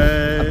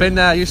 I've been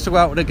there. I used to go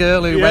out with a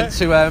girl who went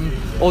to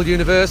Hull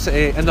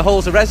University, and the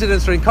Hull's a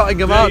residents are in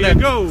Cottingham, aren't they? There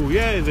you go,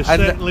 yeah, they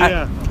certainly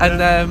are.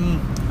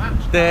 And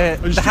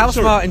the House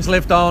Martins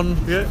lived on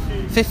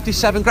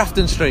 57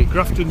 Grafton Street.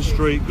 Grafton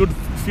Street, good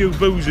few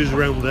boozers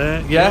around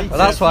there. Yeah, well,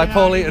 that's why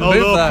Paul Eaton moved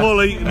there. Although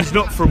Paul Eaton's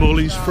not from Hull,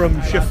 he's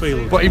from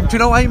Sheffield. But do you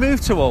know why he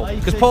moved to Hull?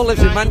 Because Paul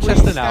lives in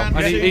Manchester now,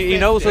 and he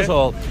knows us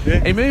all.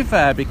 Yeah. He moved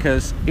there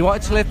because he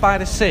wanted to live by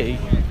the sea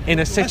in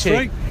a city,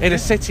 That's right. in a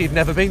city he'd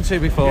never been to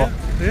before.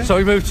 Yeah. So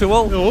he moved to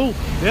Hull. Hull,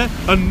 yeah.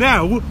 And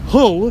now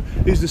Hull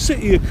is the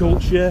City of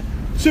Culture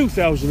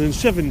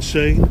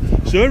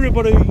 2017. So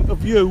everybody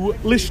of you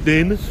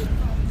listening,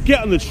 get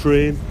on the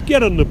train,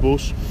 get on the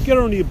bus, get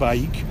on your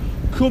bike,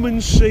 come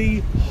and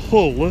see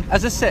Hull.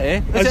 As a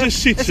city?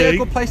 Is it a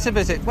good place to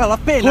visit? Well,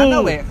 I've been, I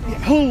know it.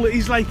 Hull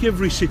is like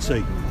every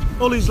city.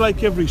 Hull is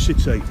like every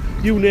city.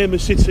 You name a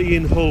city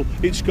in Hull,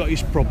 it's got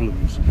its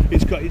problems.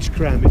 It's got its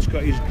crime, it's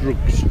got its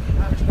drugs.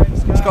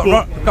 It's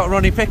got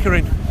Ronnie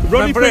Pickering.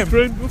 Ronnie Remember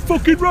Pickering? him?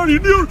 Fucking Ronnie.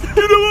 Do you know who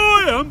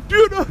I am? Do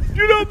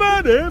you know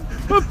my name?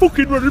 I'm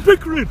fucking Ronnie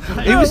Pickering.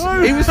 He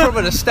was from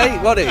an estate,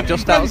 wasn't he?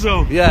 Just out.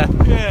 So. Yeah.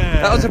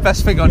 That was the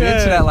best thing on the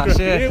internet last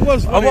year. It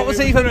was. And what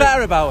was even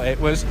better about it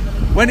was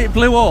when it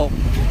blew up,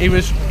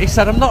 he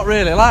said, I'm not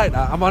really like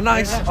that. I'm a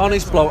nice,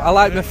 honest bloke. I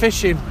like my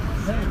fishing.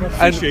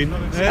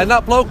 And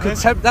that bloke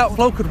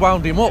had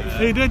wound him up.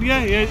 He did,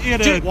 yeah.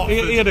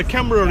 He had a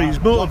camera on his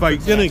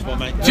motorbike, didn't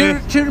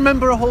he? Do you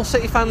remember a Hull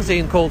City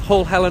fanzine called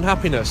Hull, Hell and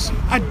Happiness?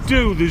 I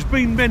do. There's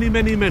been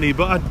many,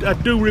 but I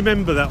do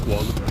remember that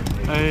one.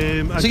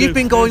 So you've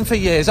been going for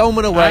years, home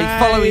and away,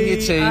 following your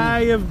team.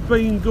 I have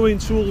been going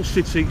to Hull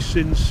City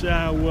since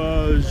I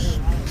was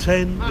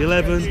 10,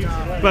 11.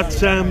 Bad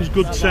times,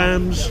 good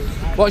times.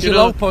 What's your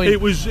low point?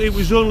 It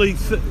was only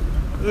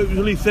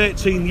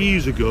 13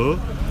 years ago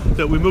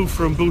that we moved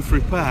from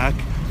Boothry Park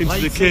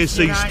into the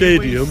KC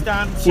Stadium.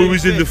 We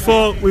was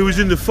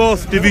in the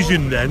fourth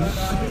division then,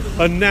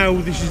 and now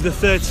this is the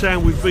third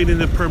time we've been in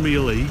the Premier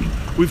League.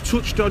 We've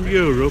touched on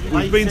Europe.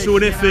 We've been to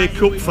an FA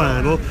Cup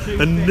final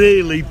and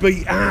nearly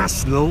beat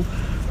Arsenal.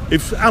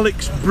 If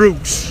Alex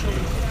Bruce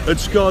had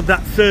scored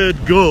that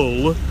third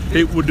goal,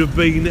 it would have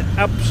been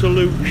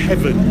absolute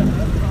heaven.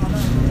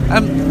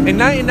 In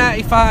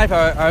 1995,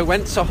 I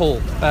went to Hull,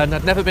 and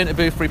I'd never been to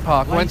Boothry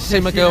Park. I went to see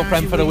my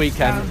girlfriend for the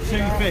weekend,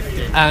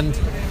 and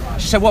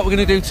she said, what we're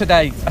going to do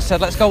today? I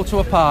said, let's go to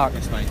a park.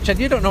 She said,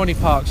 you don't know any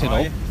parks in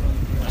Hull?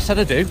 I said,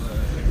 I do.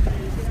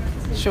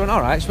 She went,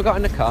 all right. So we got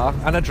in the car,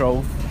 and I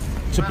drove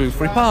to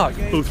Boothry Park.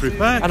 Boothry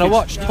Park. And I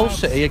watched Hull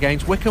City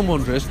against Wycombe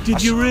Wanderers.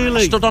 Did you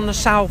really? I stood on the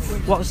south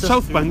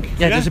Bank.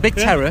 Yeah, there's a big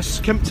terrace.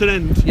 Kempton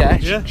End.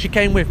 Yeah, she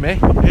came with me.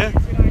 Yeah.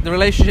 The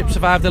relationship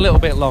survived a little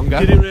bit longer.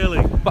 Did it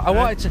really? But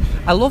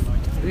I love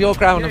your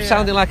ground. I'm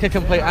sounding like a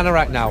complete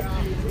anorak now.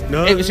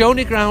 No. It was the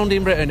only ground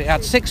in Britain. It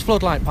had 6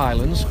 floodlight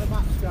pylons.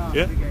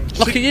 Yeah.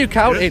 Look at you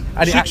counting.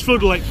 Yeah. 6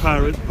 floodlight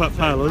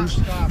pylons.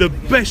 The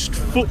best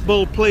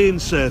football playing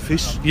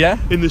surface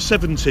in the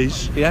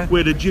 70s. Yeah.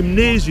 We had a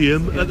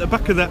gymnasium at the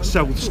back of that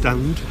south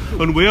stand,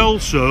 and we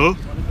also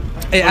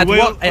had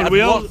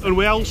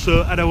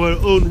our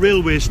own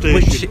railway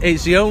station. Which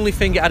is the only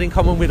thing it had in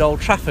common with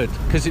Old Trafford,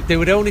 because they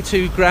were the only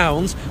 2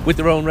 grounds with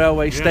their own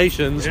railway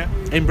stations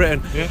in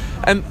Britain. Yeah.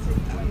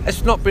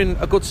 It's not been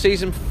a good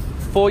season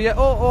for you,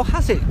 or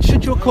has it?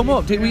 Should you have come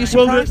up? Were you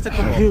surprised to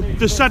come up?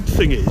 The sad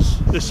thing is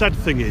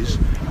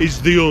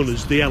the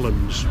owners, the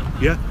Allams.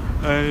 Yeah.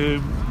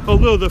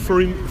 Although they're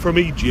from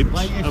Egypt,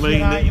 I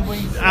mean,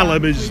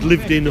 Allam has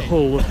lived in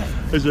Hull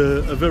as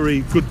a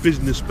very good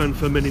businessman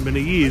for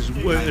many years,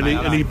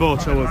 and he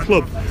bought our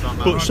club.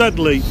 But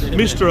sadly,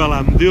 Mr.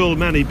 Allam, the old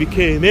man, he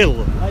became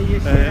ill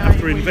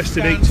after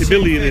investing 80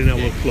 million in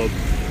our club,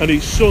 and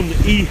his son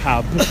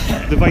Ehab,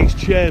 the vice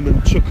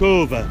chairman, took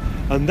over,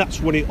 and that's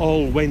when it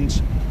all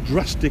went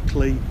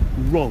drastically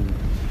wrong.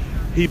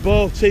 He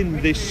bought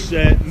in this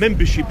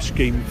membership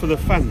scheme for the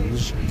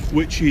fans,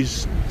 which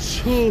is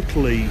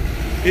totally,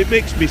 it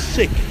makes me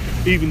sick.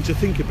 even to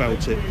think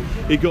about it.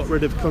 He got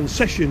rid of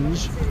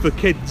concessions for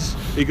kids.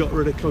 He got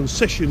rid of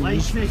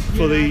concessions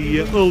for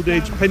the old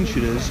age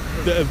pensioners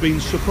that have been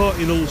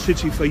supporting Hull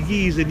City for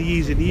years and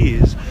years and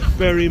years.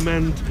 Bear in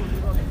mind,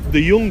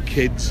 the young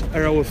kids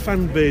are our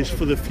fan base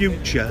for the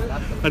future,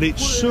 and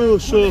it's so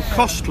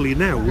costly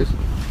now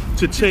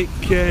to take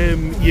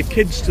your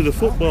kids to the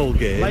football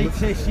game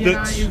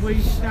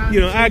that, you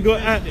know,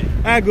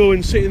 I go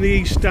and sit in the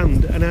East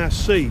Stand and I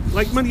see,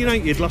 like Man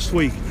United last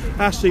week,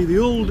 I see the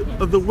old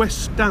of the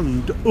West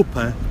Stand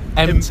upper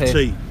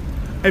empty.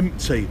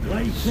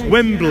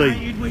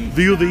 Wembley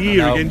the other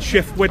year against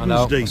Sheff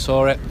Wednesday. I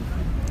saw it.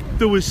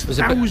 There was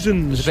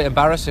thousands. It was a bit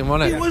embarrassing,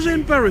 wasn't it? It was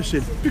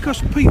embarrassing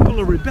because people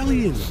are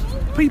rebelling.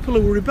 People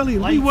are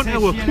rebelling. We want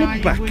our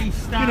club back.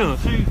 You know,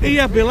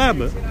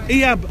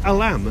 Ihab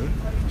Alama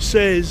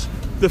says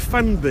the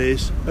fan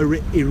base are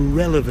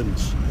irrelevant.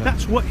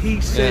 That's what he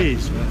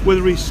says.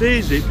 Whether he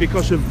says it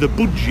because of the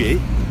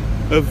budget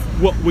of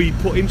what we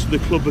put into the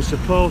club as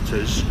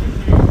supporters,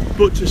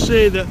 but to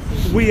say that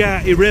we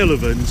are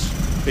irrelevant,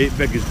 it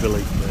beggars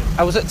belief.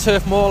 I was at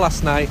Turf Moor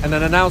last night and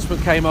an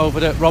announcement came over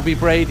that Robbie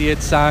Brady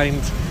had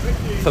signed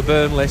for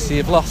Burnley, so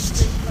you've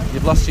lost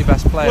your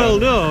best player. Well,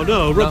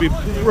 no.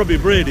 Robbie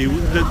Brady,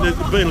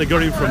 the Burnley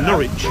got him from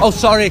Norwich. Oh,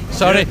 sorry.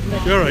 Yeah,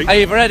 you're right. Are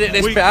you editing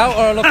this bit out,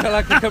 or looking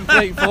like a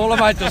complete fool? I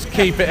might just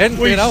keep it in.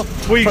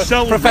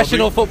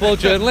 Professional Robbie. Football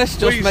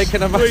journalist, just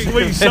making a massive.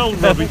 We sold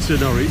Robbie to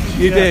Norwich.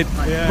 You did.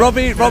 Yeah.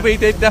 Robbie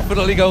did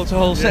definitely go to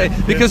Hull City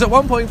because at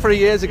one point 3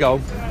 years ago,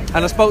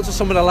 and I spoke to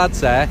some of the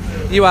lads there,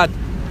 you had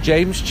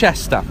James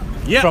Chester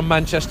from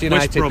Manchester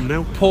United, West Brom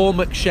now. Paul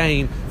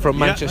McShane from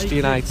Manchester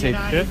United,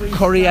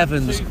 Corey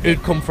Evans,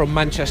 who'd come from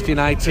Manchester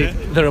United.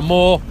 There are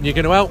more. You're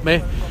going to help me.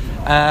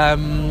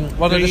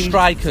 One of the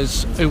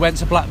strikers who went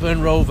to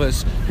Blackburn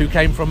Rovers, who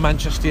came from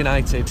Manchester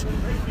United.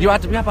 We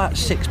had about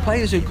 6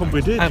 players who come from.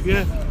 We did,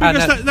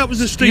 Because that was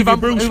the Stevie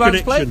Bruce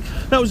connection.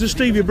 That was the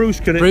Stevie Bruce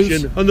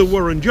connection and the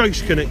Warren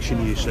Joyce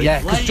connection, you see.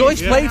 Yeah, because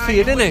Joyce played for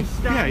you, didn't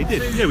he? Yeah, he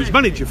did. Yeah, he was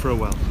manager for a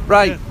while.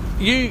 Right.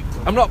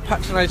 I'm not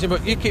patronising,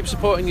 but you keep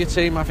supporting your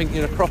team. I think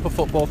you're a proper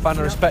football fan.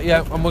 I respect you,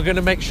 and we're going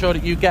to make sure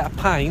that you get a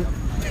pint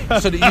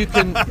so that you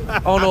can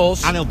on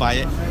us. And he'll buy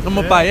it. I'm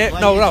gonna buy it.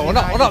 No, we're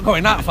not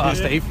going that far,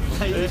 Steve.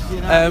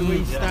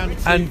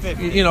 And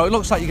you know, it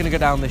looks like you're going to go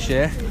down this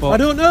year. But I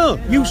don't know.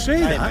 You say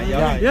that.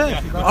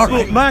 Yeah.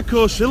 But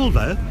Marco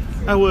Silva,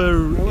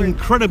 our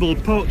incredible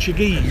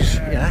Portuguese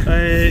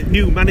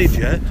new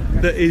manager,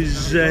 that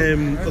is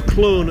a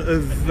clone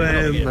of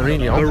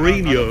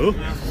Mourinho,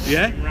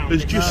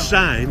 has just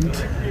signed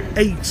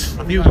 8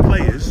 new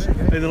players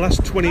in the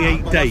last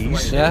 28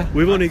 days. Yeah.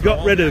 We've only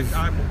got rid of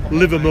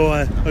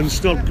Livermore and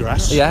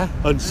Snodgrass. Yeah.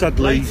 And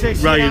sadly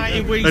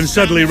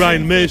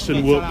Ryan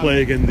Mason won't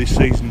play again this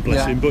season,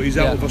 bless him, but he's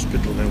out of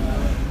hospital now.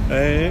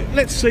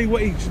 Let's see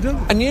what he's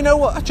done. And you know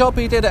what a job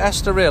he did at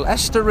Estoril?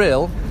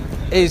 Estoril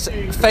is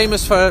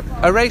famous for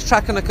a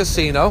racetrack and a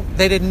casino.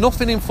 They did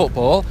nothing in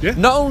football. Yeah.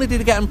 Not only did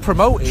he get him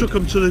promoted, took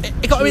him to the.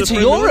 He got him into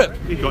Europe.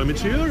 He got him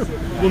into Europe.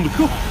 Won the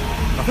cup,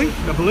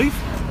 I believe.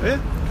 Yeah.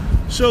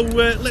 So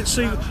let's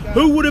see.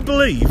 Who would have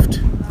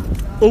believed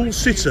Hull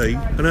City?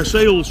 And I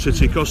say Hull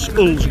City because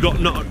Hull's got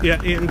he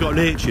ain't got an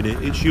H in it.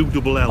 It's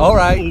ULL. All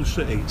right. Hull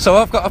City. So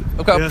I've got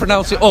to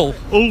pronounce it Hull.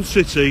 Hull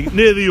City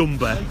near the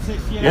Humber.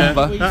 Yeah.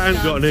 That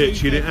ain't got an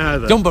H in it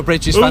either. Humber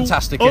Bridge is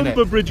fantastic, isn't it?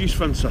 Humber Bridge is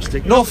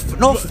fantastic.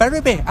 North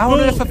Ferriby. How on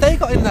earth have they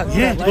got in that?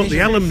 Yeah, they've got the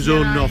Hallam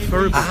Zone North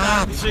Ferriby.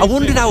 I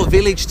wondered how a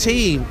village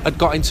team had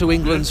got into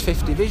England's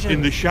 5th division.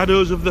 In the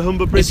shadows of the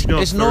Humber Bridge.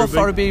 Is North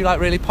Ferriby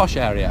like really posh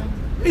area?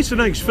 It's a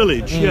nice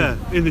village,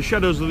 in the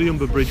shadows of the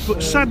Humber Bridge.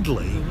 But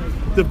sadly,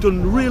 they've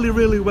done really,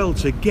 really well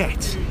to get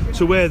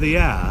to where they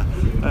are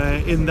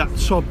in that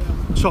top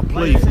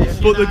league.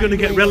 But they're going to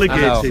get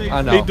relegated.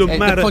 I know. It doesn't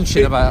matter.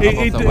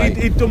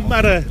 It doesn't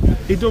matter.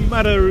 It doesn't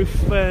matter if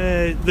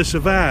they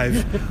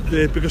survive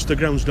because the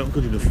ground's not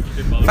good enough.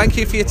 Thank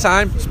you for your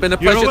time. It's been a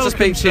pleasure to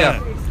speak to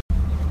you.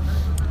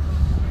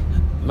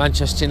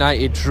 Manchester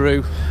United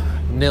drew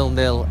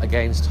 0-0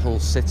 against Hull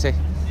City,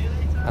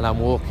 and I'm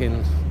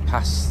walking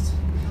past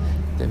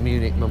the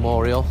Munich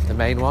Memorial, the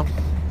main one,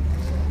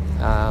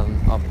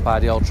 up by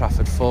the Old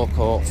Trafford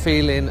forecourt,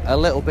 feeling a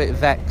little bit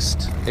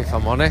vexed, if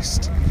I'm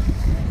honest.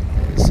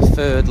 It's the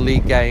 3rd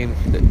league game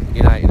that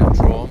United have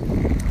drawn,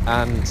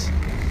 and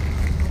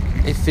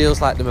it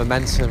feels like the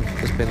momentum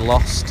has been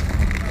lost,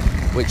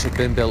 which had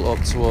been built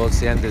up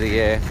towards the end of the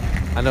year.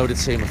 I know the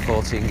team are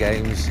 14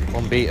 games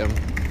unbeaten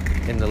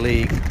in the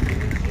league,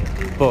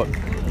 but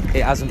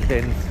it hasn't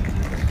been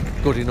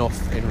good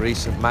enough in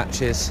recent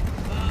matches.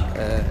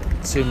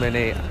 Too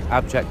many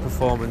abject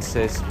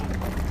performances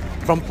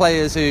from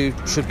players who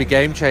should be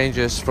game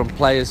changers, from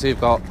players who've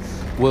got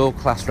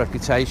world-class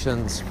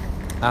reputations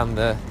and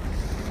the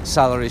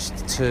salaries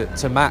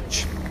to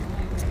match.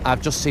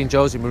 I've just seen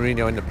Jose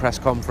Mourinho in the press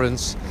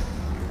conference.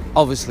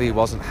 Obviously he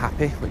wasn't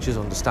happy, which is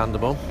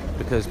understandable,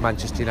 because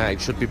Manchester United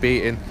should be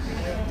beating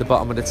the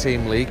bottom of the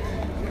team league.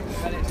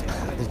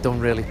 They've done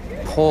really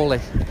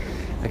poorly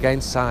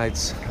against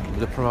sides,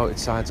 the promoted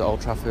sides at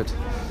Old Trafford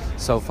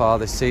so far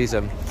this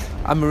season.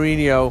 And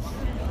Mourinho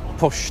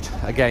pushed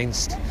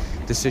against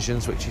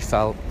decisions which he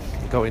felt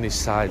going his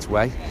side's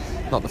way.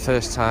 Not the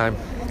first time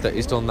that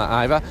he's done that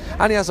either.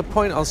 And he has a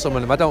point on some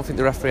of them. I don't think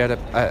the referee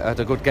had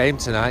a good game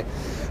tonight,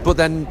 but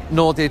then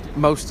nor did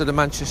most of the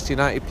Manchester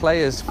United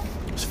players.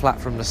 It was flat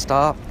from the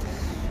start.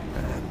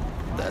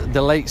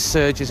 The late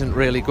surge isn't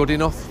really good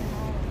enough,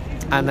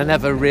 and I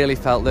never really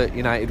felt that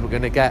United were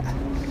going to get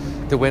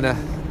the winner.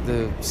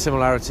 The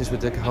similarities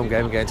with the home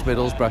game against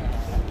Middlesbrough,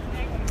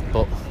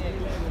 but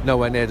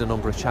nowhere near the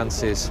number of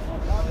chances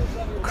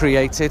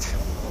created,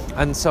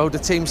 and so the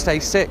team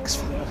stays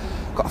sixth.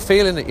 Got a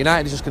feeling that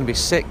United is just going to be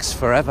sixth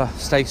forever,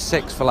 stay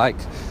sixth for like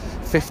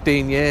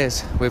 15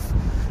 years, with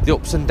the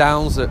ups and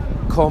downs that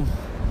come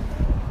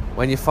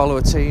when you follow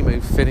a team who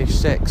finish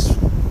sixth.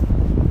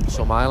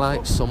 Some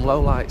highlights, some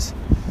lowlights.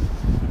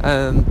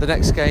 And the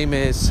next game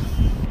is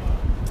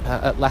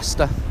at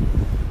Leicester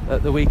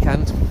at the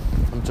weekend.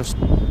 I'm just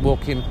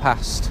walking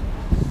past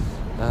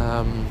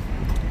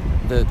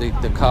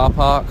the car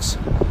parks.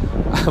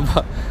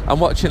 I'm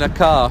watching a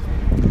car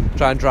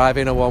try and drive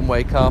in a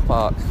one-way car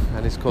park,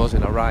 and it's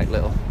causing a right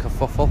little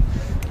kerfuffle.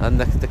 And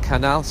the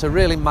canal, it's a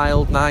really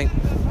mild night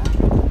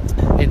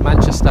in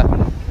Manchester,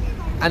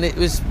 and it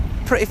was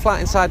pretty flat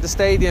inside the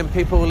stadium.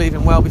 People were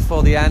leaving well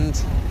before the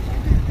end.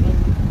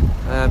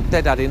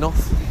 They'd had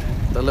enough.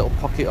 The little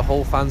pocket of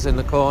Hull fans in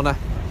the corner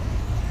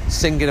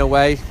singing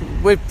away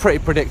with pretty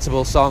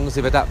predictable songs.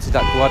 They've adapted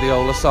that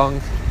Guardiola song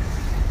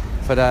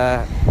for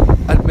their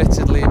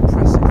admittedly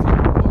impressive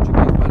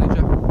Portuguese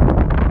manager.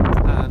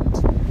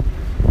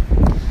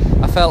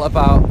 And I thought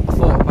about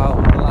the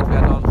lad we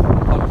had on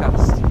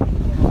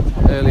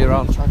podcast earlier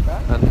on,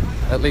 and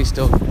at least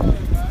he'll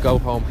go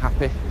home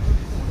happy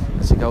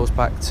as he goes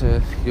back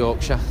to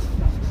Yorkshire.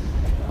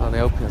 And I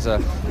hope he has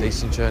a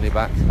decent journey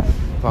back.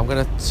 But I'm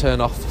going to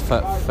turn off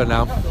for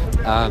now,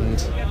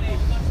 and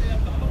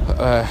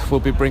we'll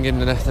be bringing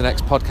the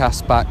next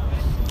podcast back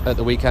at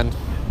the weekend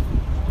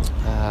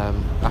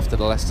after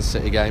the Leicester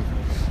City game.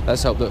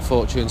 Let's hope that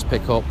fortunes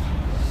pick up.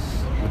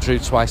 We drew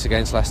twice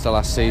against Leicester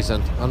last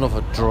season.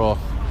 Another draw?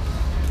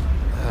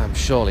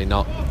 Surely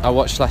not. I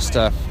watched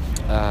Leicester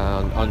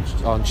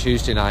on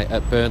Tuesday night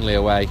at Burnley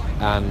away,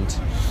 and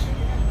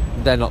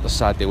they're not the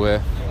side they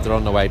were. They're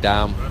on the way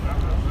down.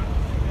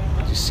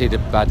 You see the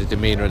bad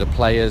demeanour of the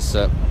players.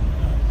 I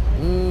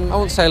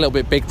won't say a little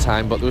bit big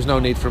time, but there was no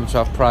need for them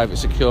to have private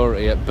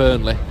security at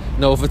Burnley.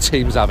 No other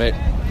teams have it.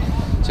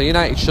 So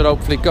United should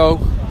hopefully go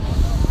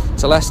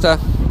to Leicester,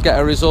 get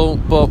a result,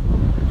 but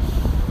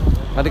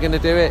are they going to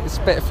do it? It's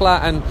a bit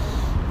flat, and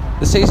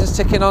the season's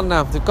ticking on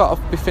now. They've got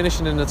to be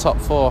finishing in the top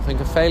four. I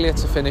think a failure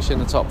to finish in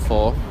the top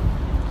four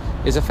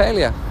is a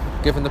failure,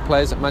 given the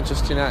players that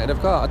Manchester United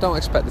have got. I don't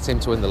expect the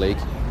team to win the league.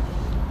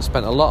 They've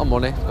spent a lot of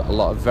money, got a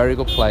lot of very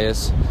good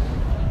players,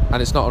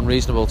 and it's not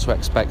unreasonable to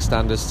expect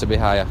standards to be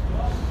higher.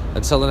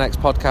 Until the next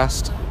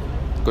podcast,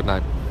 good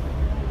night.